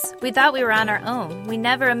in us. We thought we were on our own. We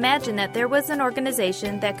never imagined that there was an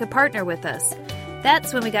organization that could partner with us.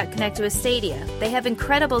 That's when we got connected with Stadia. They have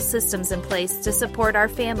incredible systems in place to support our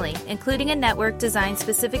family, including a network designed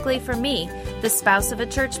specifically for me, the spouse of a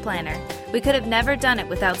church planner. We could have never done it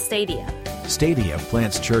without Stadia. Stadia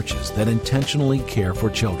plants churches that intentionally care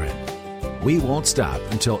for children. We won't stop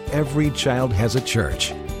until every child has a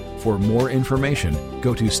church. For more information,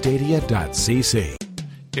 go to stadia.cc.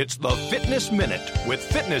 It's the Fitness Minute with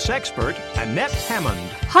fitness expert Annette Hammond.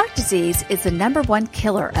 Heart disease is the #1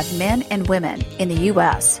 killer of men and women in the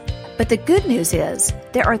U.S. But the good news is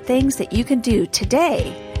there are things that you can do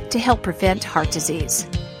today to help prevent heart disease.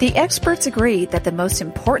 The experts agree that the most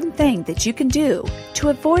important thing that you can do to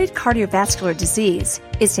avoid cardiovascular disease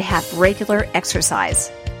is to have regular exercise.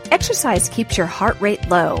 Exercise keeps your heart rate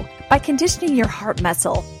low by conditioning your heart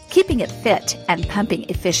muscle, keeping it fit and pumping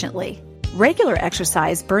efficiently. Regular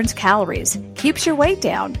exercise burns calories, keeps your weight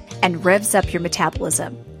down, and revs up your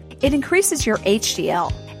metabolism. It increases your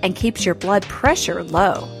HDL and keeps your blood pressure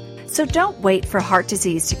low. So don't wait for heart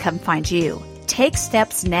disease to come find you. Take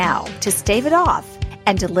steps now to stave it off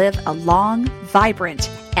and to live a long, vibrant,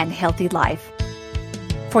 and healthy life.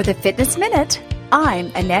 For the Fitness Minute, I'm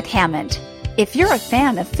Annette Hammond. If you're a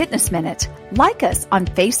fan of Fitness Minute, like us on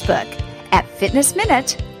Facebook at Fitness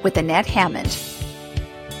Minute with Annette Hammond.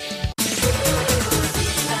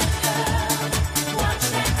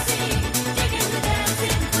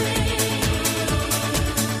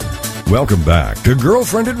 Welcome back to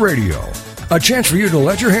GirlfriendIT Radio, a chance for you to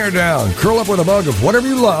let your hair down, curl up with a mug of whatever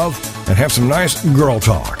you love, and have some nice girl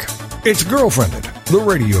talk. It's GirlfriendIT, the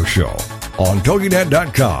radio show, on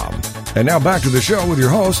TogiNet.com. And now back to the show with your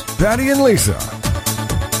hosts, Patty and Lisa.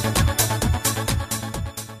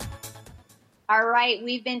 All right,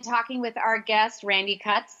 we've been talking with our guest, Randy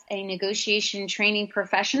Kutz, a negotiation training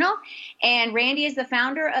professional. And Randy is the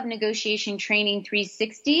founder of Negotiation Training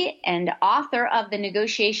 360 and author of The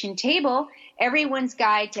Negotiation Table, Everyone's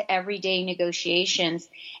Guide to Everyday Negotiations.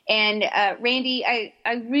 And Randy, I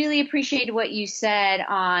really appreciated what you said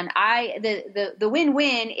on the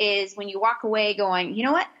win-win is when you walk away going, you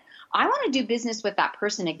know what, I want to do business with that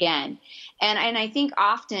person again. And I think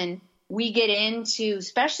often we get into,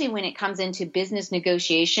 especially when it comes into business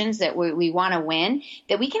negotiations that we want to win,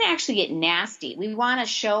 that we can actually get nasty. We want to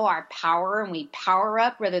show our power and we power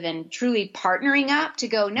up rather than truly partnering up to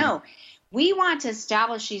go, no, we want to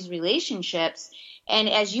establish these relationships. And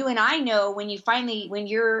as you and I know, when you've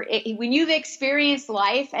experienced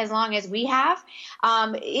life as long as we have,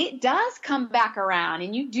 it does come back around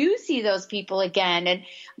and you do see those people again. And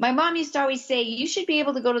my mom used to always say, you should be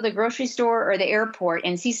able to go to the grocery store or the airport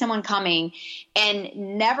and see someone coming and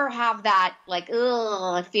never have that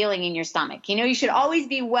feeling in your stomach. You know, you should always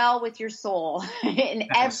be well with your soul in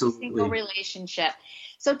every single relationship.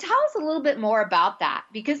 So tell us a little bit more about that,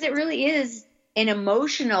 because it really is an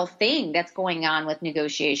emotional thing that's going on with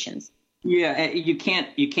negotiations. Yeah, you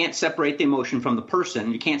can't separate the emotion from the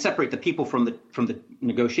person. You can't separate the people from the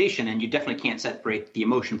negotiation, and you definitely can't separate the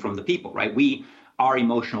emotion from the people, right? We are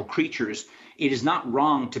emotional creatures. It is not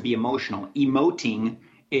wrong to be emotional. Emoting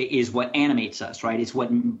is what animates us, right? It's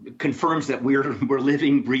what confirms that we're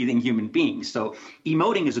living, breathing human beings. So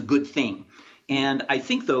emoting is a good thing. And I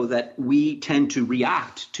think, though, that we tend to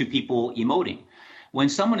react to people emoting. When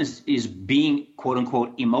someone is being, quote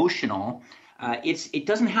unquote, emotional, it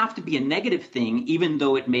doesn't have to be a negative thing, even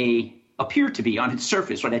though it may appear to be on its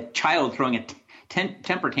surface, right? A child throwing a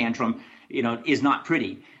temper tantrum, is not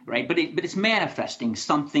pretty, right? But it's manifesting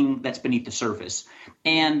something that's beneath the surface.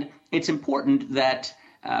 And it's important that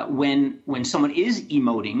when someone is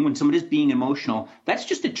emoting, when someone is being emotional, that's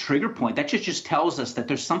just a trigger point. That just tells us that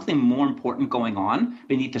there's something more important going on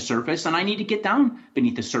beneath the surface, and I need to get down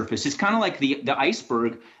beneath the surface. It's kind of like the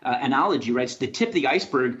iceberg analogy, right? It's the tip of the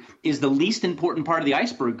iceberg is the least important part of the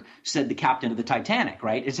iceberg, said the captain of the Titanic,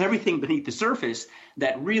 right? It's everything beneath the surface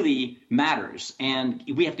that really matters, and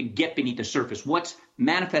we have to get beneath the surface. What's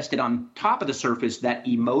manifested on top of the surface, that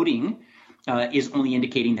emoting, is only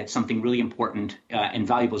indicating that something really important and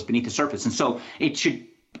valuable is beneath the surface. And so it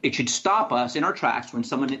should stop us in our tracks when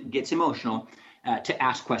someone gets emotional to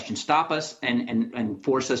ask questions. Stop us and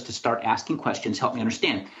force us to start asking questions. Help me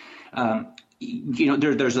understand.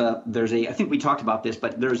 There's a I think we talked about this,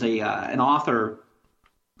 but there's an author,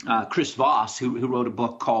 Chris Voss, who wrote a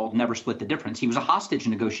book called Never Split the Difference. He was a hostage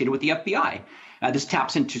negotiator with the FBI. This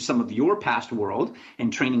taps into some of your past world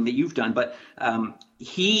and training that you've done, but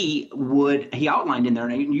he outlined in there,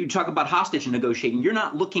 and you talk about hostage negotiating. You're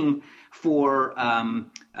not looking for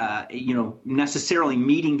necessarily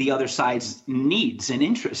meeting the other side's needs and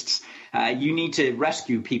interests. You need to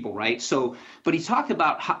rescue people, right? So, but he talked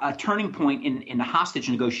about a turning point in the hostage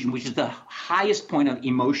negotiation, which is the highest point of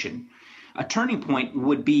emotion. A turning point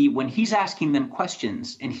would be when he's asking them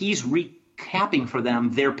questions and he's recapping for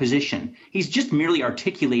them their position. He's just merely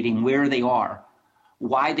articulating where they are,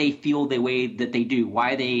 why they feel the way that they do,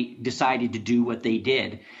 why they decided to do what they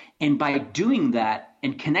did. And by doing that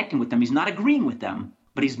and connecting with them, he's not agreeing with them,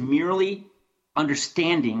 but he's merely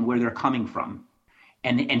understanding where they're coming from.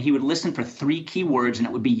 And he would listen for 3 key words, and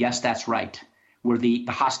it would be, yes, that's right, where the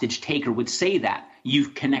hostage taker would say that,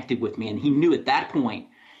 you've connected with me. And he knew at that point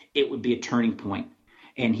it would be a turning point,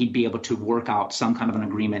 and he'd be able to work out some kind of an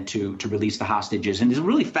agreement to release the hostages. And it's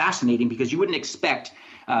really fascinating because you wouldn't expect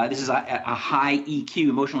this is a high EQ,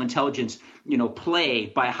 emotional intelligence, play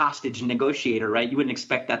by a hostage negotiator, right? You wouldn't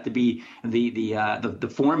expect that to be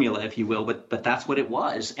the formula, if you will, but that's what it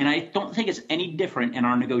was. And I don't think it's any different in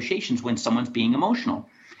our negotiations when someone's being emotional.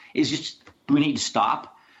 It's just we need to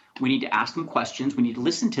stop. We need to ask them questions. We need to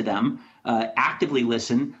listen to them, actively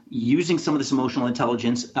listen, using some of this emotional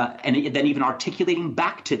intelligence, and then even articulating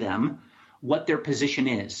back to them what their position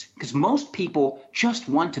is. Because most people just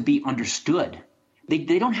want to be understood.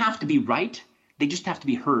 They don't have to be right. They just have to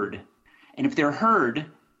be heard. And if they're heard,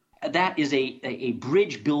 that is a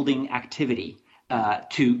bridge building activity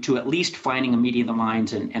to at least finding a meeting of the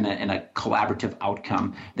minds and a collaborative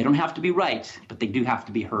outcome. They don't have to be right, but they do have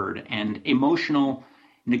to be heard. And emotional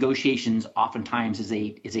negotiations oftentimes is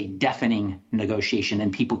a deafening negotiation,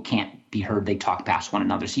 and people can't be heard. They talk past one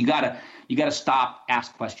another. So you gotta stop,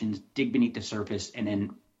 ask questions, dig beneath the surface, and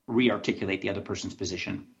then re-articulate the other person's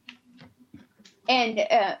position. And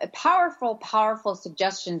powerful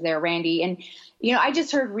suggestions there, Randy. And, I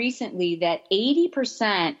just heard recently that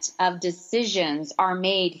 80% of decisions are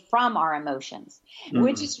made from our emotions,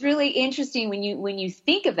 which is really interesting when you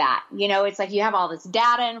think of that. It's like you have all this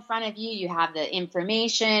data in front of you, you have the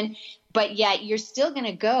information, but yet you're still going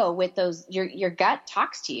to go with those, your gut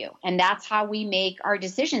talks to you. And that's how we make our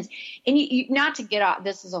decisions. And you, not to get off,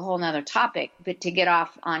 this is a whole nother topic, but to get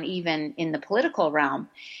off on even in the political realm.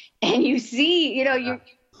 And you see,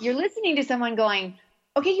 you're listening to someone going,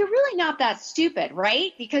 okay, you're really not that stupid,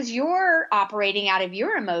 right? Because you're operating out of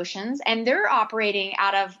your emotions and they're operating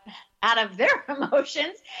out of their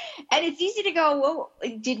emotions. And it's easy to go, well,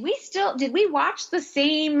 did we watch the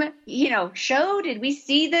same, show? Did we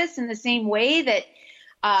see this in the same way that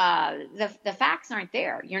the facts aren't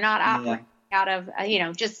there? You're not operating out of,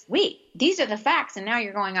 these are the facts. And now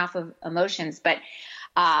you're going off of emotions. But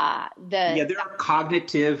there are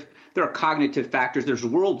cognitive factors. There's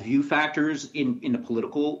worldview factors in the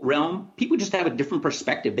political realm. People just have a different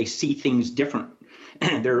perspective. They see things different.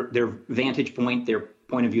 Their vantage point, their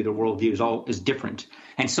point of view, their worldview is different.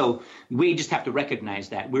 And so we just have to recognize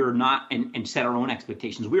that we're not and set our own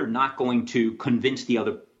expectations. We're not going to convince the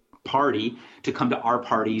other party to come to our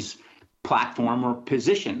party's platform or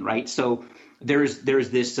position, right? So there's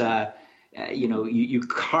this you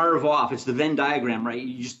carve off. It's the Venn diagram, right?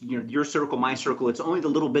 You just, your circle, my circle. It's only the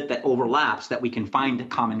little bit that overlaps that we can find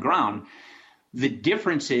common ground. The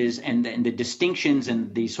differences and the distinctions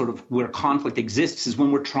and the sort of where conflict exists is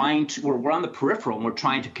when we're on the peripheral and we're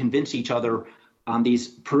trying to convince each other on these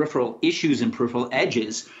peripheral issues and peripheral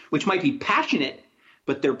edges, which might be passionate,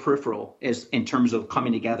 but they're peripheral as in terms of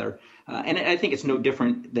coming together. And I think it's no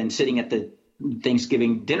different than sitting at the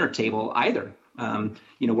Thanksgiving dinner table either.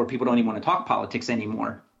 Where people don't even want to talk politics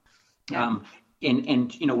anymore. Yeah.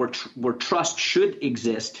 Where trust should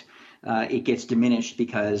exist, it gets diminished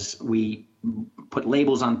because we put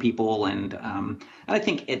labels on people. And I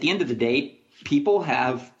think at the end of the day, people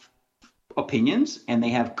have opinions and they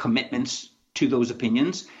have commitments to those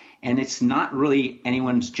opinions. And it's not really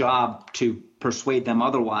anyone's job to persuade them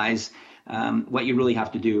otherwise. What you really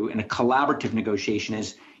have to do in a collaborative negotiation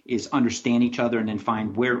is understand each other and then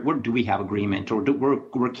find where do we have agreement, or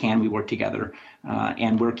where can we work together,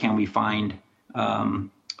 and where can we find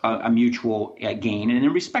a mutual gain, and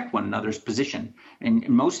then respect one another's position. And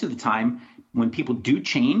most of the time, when people do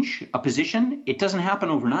change a position, it doesn't happen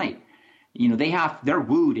overnight. They're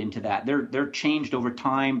wooed into that. They're changed over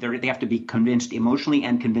time. They have to be convinced emotionally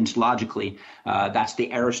and convinced logically. That's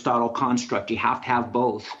the Aristotle construct. You have to have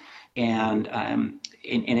both, and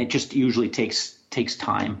it just usually takes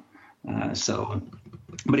time.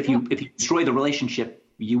 But if you destroy the relationship,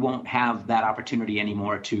 you won't have that opportunity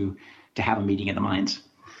anymore to have a meeting of the minds.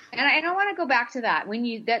 And I want to go back to that when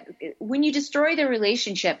you destroy the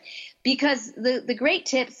relationship, because the great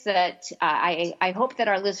tips that I hope that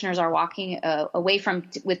our listeners are walking away from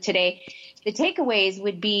with today, the takeaways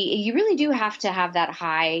would be you really do have to have that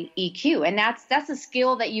high EQ, and that's a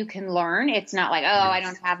skill that you can learn. It's not like, I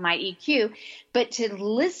don't have my EQ, but to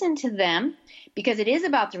listen to them, because it is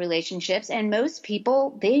about the relationships, and most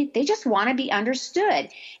people they just want to be understood,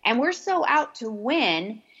 and we're so out to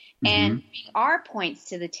win and bring our points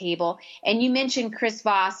to the table. And you mentioned Chris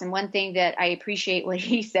Voss, and one thing that I appreciate what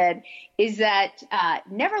he said is that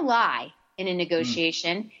never lie in a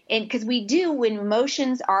negotiation. And because we do, when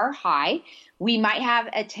emotions are high, we might have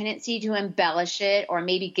a tendency to embellish it or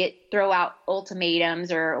maybe throw out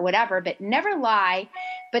ultimatums or whatever, but never lie.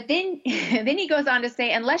 But then he goes on to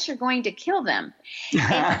say, unless you're going to kill them.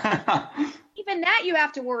 Even that you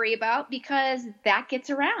have to worry about, because that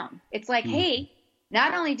gets around. It's like, hey,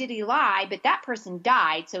 not only did he lie, but that person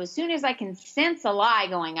died. So as soon as I can sense a lie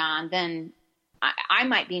going on, then I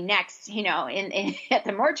might be next, at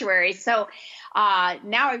the mortuary. So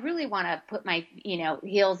now I really want to put my,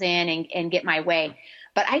 heels in and get my way.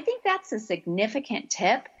 But I think that's a significant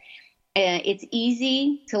tip. It's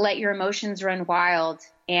easy to let your emotions run wild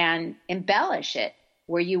and embellish it,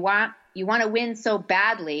 where you want to win so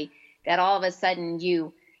badly that all of a sudden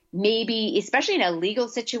you maybe, especially in a legal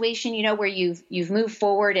situation, where you've moved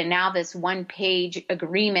forward and now this 1-page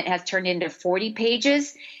agreement has turned into 40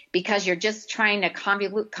 pages because you're just trying to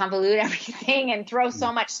convolute everything and throw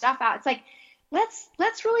so much stuff out. It's like, let's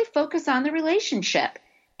really focus on the relationship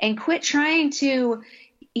and quit trying to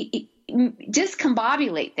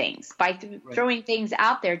discombobulate things by throwing things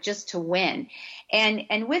out there just to win.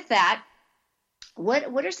 And with that,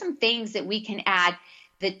 what are some things that we can add?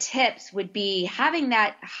 The tips would be having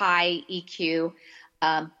that high EQ,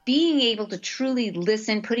 being able to truly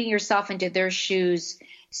listen, putting yourself into their shoes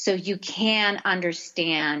so you can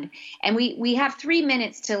understand. And we have 3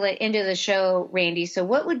 minutes till the end of the show, Randy. So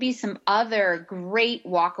what would be some other great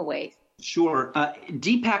walkaways? Sure.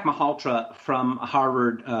 Deepak Malhotra from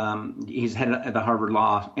Harvard, he's head of the Harvard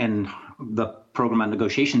Law and the program on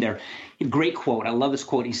negotiation there. Great quote. I love this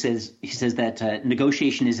quote. He says that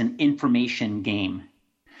negotiation is an information game.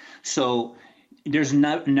 So there's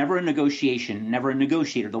never a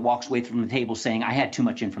negotiator that walks away from the table saying, I had too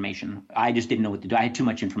much information. I just didn't know what to do. I had too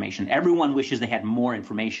much information. Everyone wishes they had more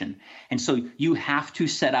information. And so you have to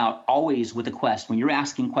set out always with a quest. When you're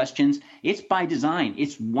asking questions, it's by design.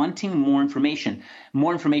 It's wanting more information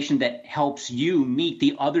that helps you meet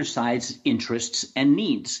the other side's interests and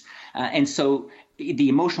needs. And so the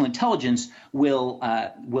emotional intelligence will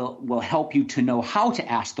help you to know how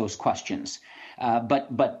to ask those questions.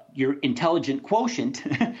 But your intelligent quotient,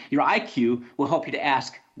 your IQ, will help you to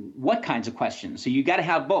ask what kinds of questions. So you got to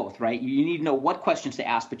have both, right? You need to know what questions to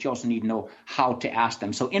ask, but you also need to know how to ask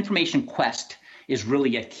them. So information quest is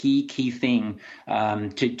really a key thing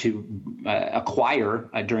to acquire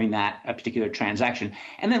during that particular transaction.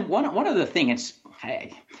 And then one other thing,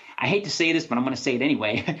 I hate to say this, but I'm going to say it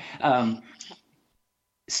anyway.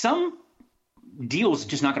 Some deals are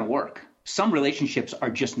just not going to work. Some relationships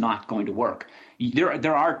are just not going to work.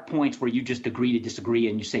 There are points where you just agree to disagree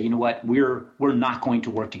and you say, you know what, we're not going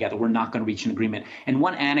to work together. We're not going to reach an agreement. And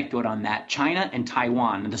one anecdote on that, China and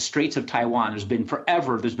Taiwan, and the Straits of Taiwan, there's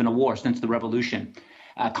been a war since the revolution,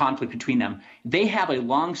 conflict between them. They have a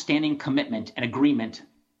long-standing commitment and agreement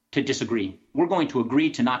to disagree. We're going to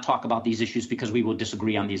agree to not talk about these issues because we will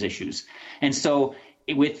disagree on these issues. And so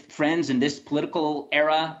with friends in this political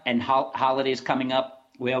era and holidays coming up,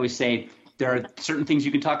 we always say there are certain things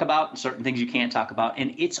you can talk about and certain things you can't talk about.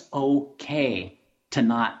 And it's okay to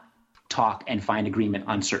not talk and find agreement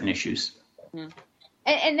on certain issues. Mm-hmm.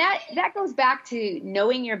 And that goes back to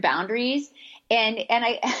knowing your boundaries. And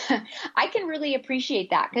I can really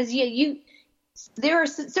appreciate that because there are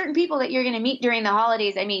certain people that you're going to meet during the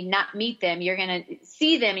holidays. I mean, not meet them. You're going to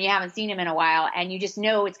see them and you haven't seen them in a while and you just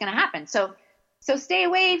know it's going to happen. So stay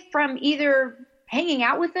away from either hanging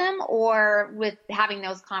out with them or with having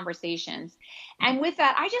those conversations. And with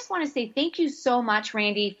that, I just want to say thank you so much,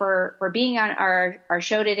 Randy, for being on our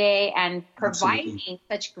show today and providing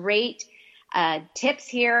such great tips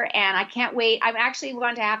here. And I can't wait. I'm actually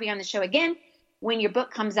going to have you on the show again when your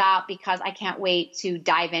book comes out because I can't wait to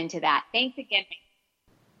dive into that. Thanks again.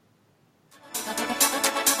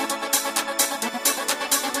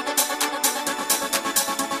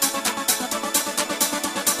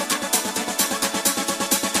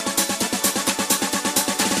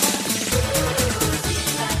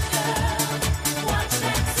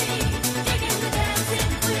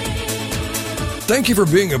 Thank you for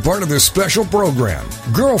being a part of this special program,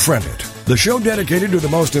 Girlfriend It, the show dedicated to the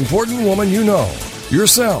most important woman you know,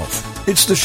 yourself. It's the